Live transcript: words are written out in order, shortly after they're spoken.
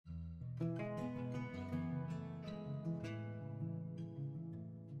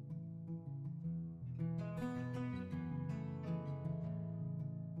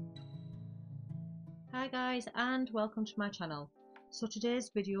Hi guys, and welcome to my channel. So today's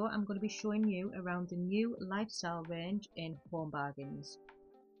video I'm going to be showing you around the new lifestyle range in Home Bargains.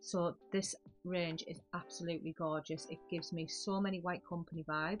 So this range is absolutely gorgeous. It gives me so many White Company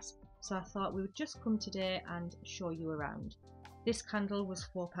vibes, so I thought we would just come today and show you around. This candle was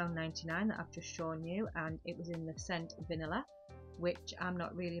 £4.99 that I've just shown you, and it was in the scent vanilla, which I'm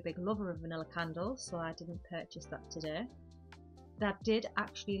not really a big lover of vanilla candles, so I didn't purchase that today. I did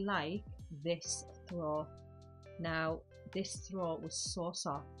actually like this throw. Now this throw was so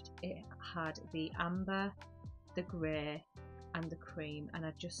soft. It had the amber, the grey and the cream, and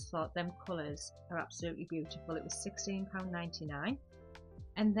I just thought them colours are absolutely beautiful. It was £16.99.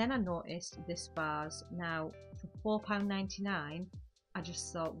 and then I noticed this vase. Now for £4.99 I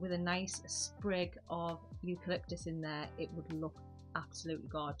just thought with a nice sprig of eucalyptus in there it would look absolutely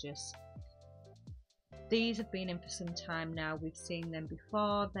gorgeous. These have been in for some time now, we've seen them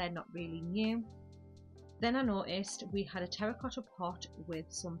before, they're not really new. Then I noticed we had a terracotta pot with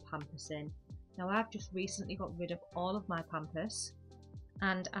some pampas in. Now I've just recently got rid of all of my pampas,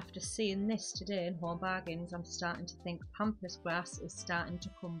 and after seeing this today in Home Bargains I'm starting to think pampas grass is starting to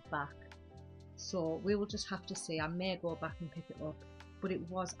come back. So we will just have to see, I may go back and pick it up, but it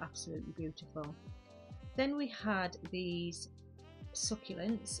was absolutely beautiful. Then we had these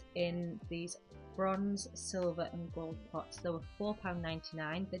succulents in these bronze, silver and gold pots. They were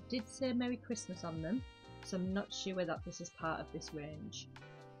 £4.99. They did say Merry Christmas on them, so I'm not sure that this is part of this range.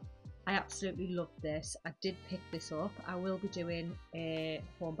 I absolutely love this. I did pick this up. I will be doing a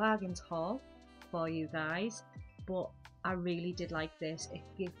Home Bargains haul for you guys, but I really did like this. It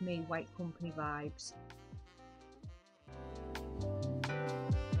gives me White Company vibes.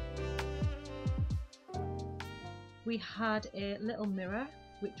 We had a little mirror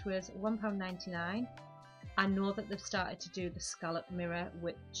which was £1.99. I know that they've started to do the scallop mirror,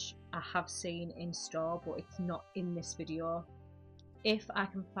 which I have seen in store, but it's not in this video. If I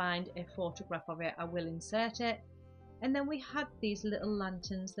can find a photograph of it I will insert it. And then we had these little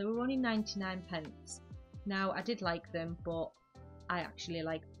lanterns. They were only 99 pence. Now I did like them, but I actually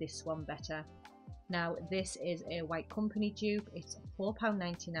like this one better. Now this is a White Company dupe. It's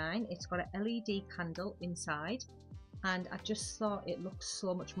 £4.99. It's got an LED candle inside, and I just thought it looked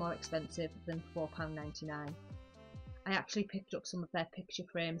so much more expensive than £4.99. I actually picked up some of their picture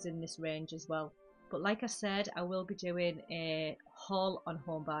frames in this range as well. But like I said, I will be doing a haul on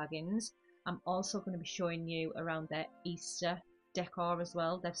Home Bargains. I'm also going to be showing you around their Easter decor as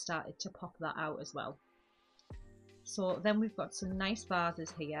well. They've started to pop that out as well. So then we've got some nice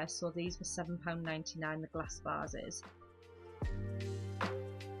vases here. So these were £7.99, the glass vases.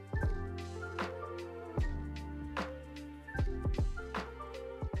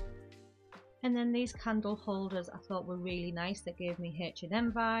 And then these candle holders I thought were really nice. They gave me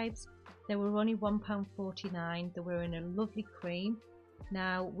H&M vibes. They were only £1.49. They were in a lovely cream.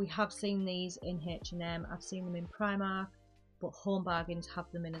 Now we have seen these in H&M. I've seen them in Primark, but Home Bargains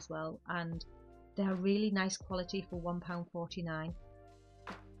have them in as well, and they're really nice quality for £1.49.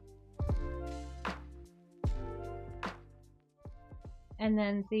 And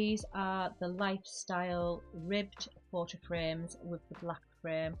then these are the lifestyle ribbed photo frames with the black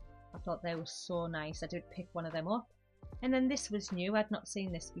frame. I thought they were so nice. I did pick one of them up. And then this was new. I'd not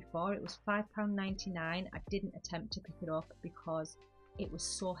seen this before. It was £5.99. I didn't attempt to pick it up because it was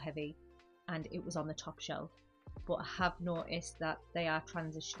so heavy and it was on the top shelf. But I have noticed that they are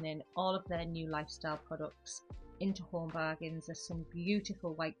transitioning all of their new lifestyle products into Home Bargains. There's some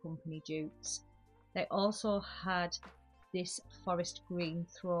beautiful White Company dupes. They also had this forest green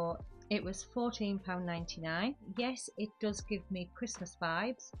throw. It was £14.99. Yes, it does give me Christmas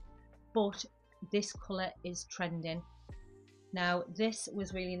vibes, but this colour is trending. Now this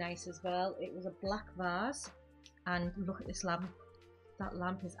was really nice as well. It was a black vase, and look at this lamp. That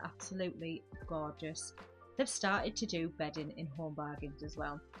lamp is absolutely gorgeous. They've started to do bedding in Home Bargains as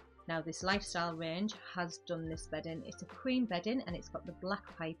well. Now this lifestyle range has done this bedding. It's a cream bedding and it's got the black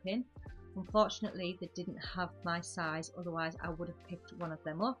piping. Unfortunately they didn't have my size, otherwise I would have picked one of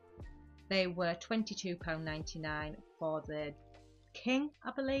them up. They were £22.99 for the king,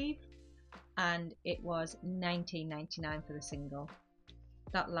 I believe, and it was £19.99 for the single.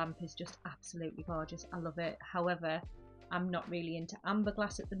 That lamp is just absolutely gorgeous. I love it. However, I'm not really into amber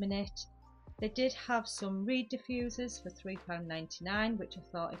glass at the minute. They did have some reed diffusers for £3.99, which I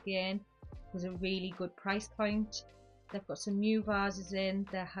thought again was a really good price point. They've got some new vases in.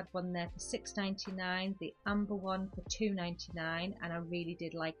 They had one there for £6.99, the amber one for £2.99, and I really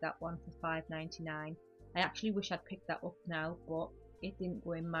did like that one for £5.99. I actually wish I'd picked that up now, but it didn't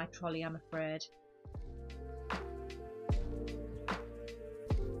go in my trolley, I'm afraid.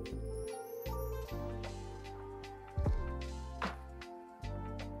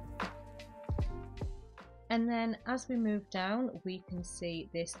 And then as we move down, we can see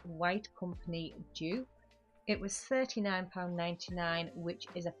this White Company dupe. It was £39.99, which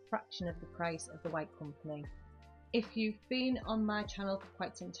is a fraction of the price of the White Company. If you've been on my channel for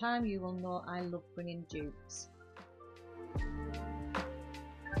quite some time, you will know I love bringing dupes.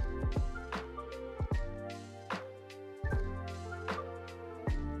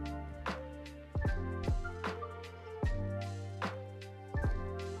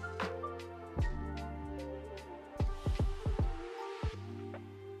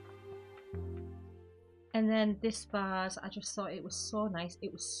 And then this vase, I just thought it was so nice.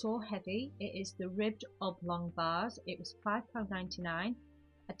 It was so heavy. It is the ribbed oblong vase. It was £5.99.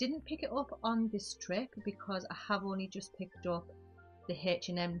 I didn't pick it up on this trip because I have only just picked up the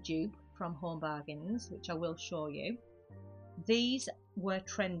H&M dupe from Home Bargains, which I will show you. These were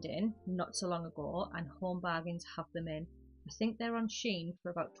trending not so long ago, and Home Bargains have them in. I think they're on Shein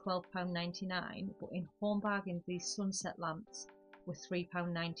for about £12.99, but in Home Bargains these sunset lamps were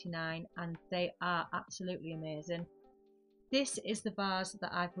 £3.99, and they are absolutely amazing. This is the vase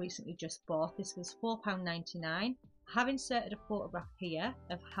that I've recently just bought. This was £4.99. I have inserted a photograph here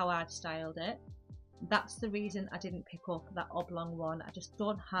of how I've styled it. That's the reason I didn't pick up that oblong one. I just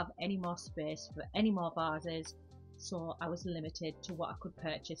don't have any more space for any more vases, so I was limited to what I could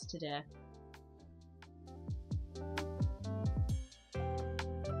purchase today.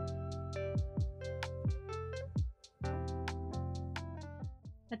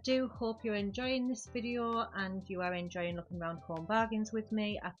 I do hope you're enjoying this video and you are enjoying looking around Home Bargains with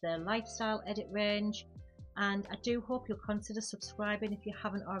me at their lifestyle edit range, and I do hope you'll consider subscribing if you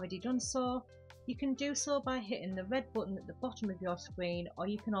haven't already done so. You can do so by hitting the red button at the bottom of your screen, or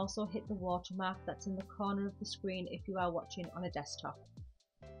you can also hit the watermark that's in the corner of the screen if you are watching on a desktop.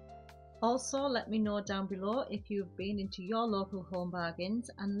 Also, let me know down below if you've been into your local Home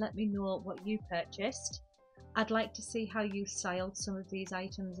Bargains, and let me know what you purchased. I'd like to see how you styled some of these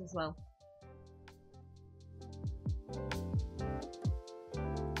items as well.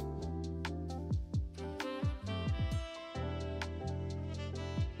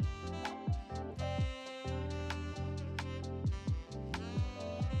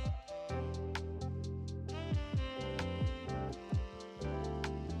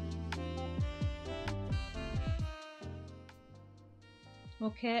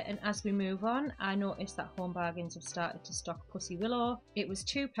 Okay, and as we move on, I noticed that Home Bargains have started to stock Pussy Willow. It was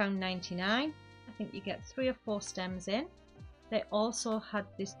 £2.99. I think you get 3 or 4 stems in. They also had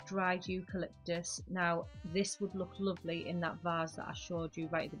this dried eucalyptus. Now, this would look lovely in that vase that I showed you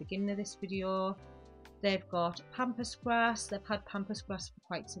right at the beginning of this video. They've got pampas grass. They've had pampas grass for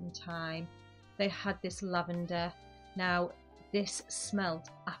quite some time. They had this lavender. Now, this smelled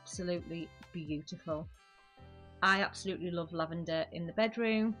absolutely beautiful. I absolutely love lavender in the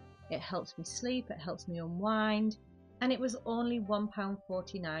bedroom. It helps me sleep, it helps me unwind, and it was only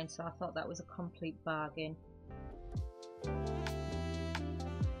 £1.49, so I thought that was a complete bargain.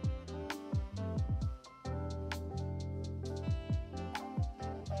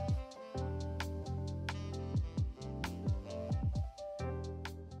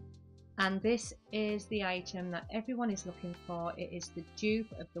 And this is the item that everyone is looking for. It is the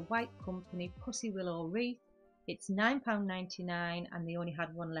dupe of the White Company Pussy Willow wreath. It's £9.99 and they only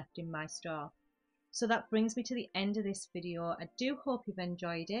had one left in my store. So that brings me to the end of this video. I do hope you've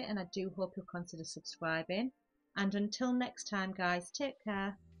enjoyed it, and I do hope you'll consider subscribing. And until next time guys, take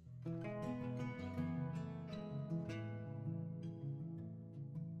care.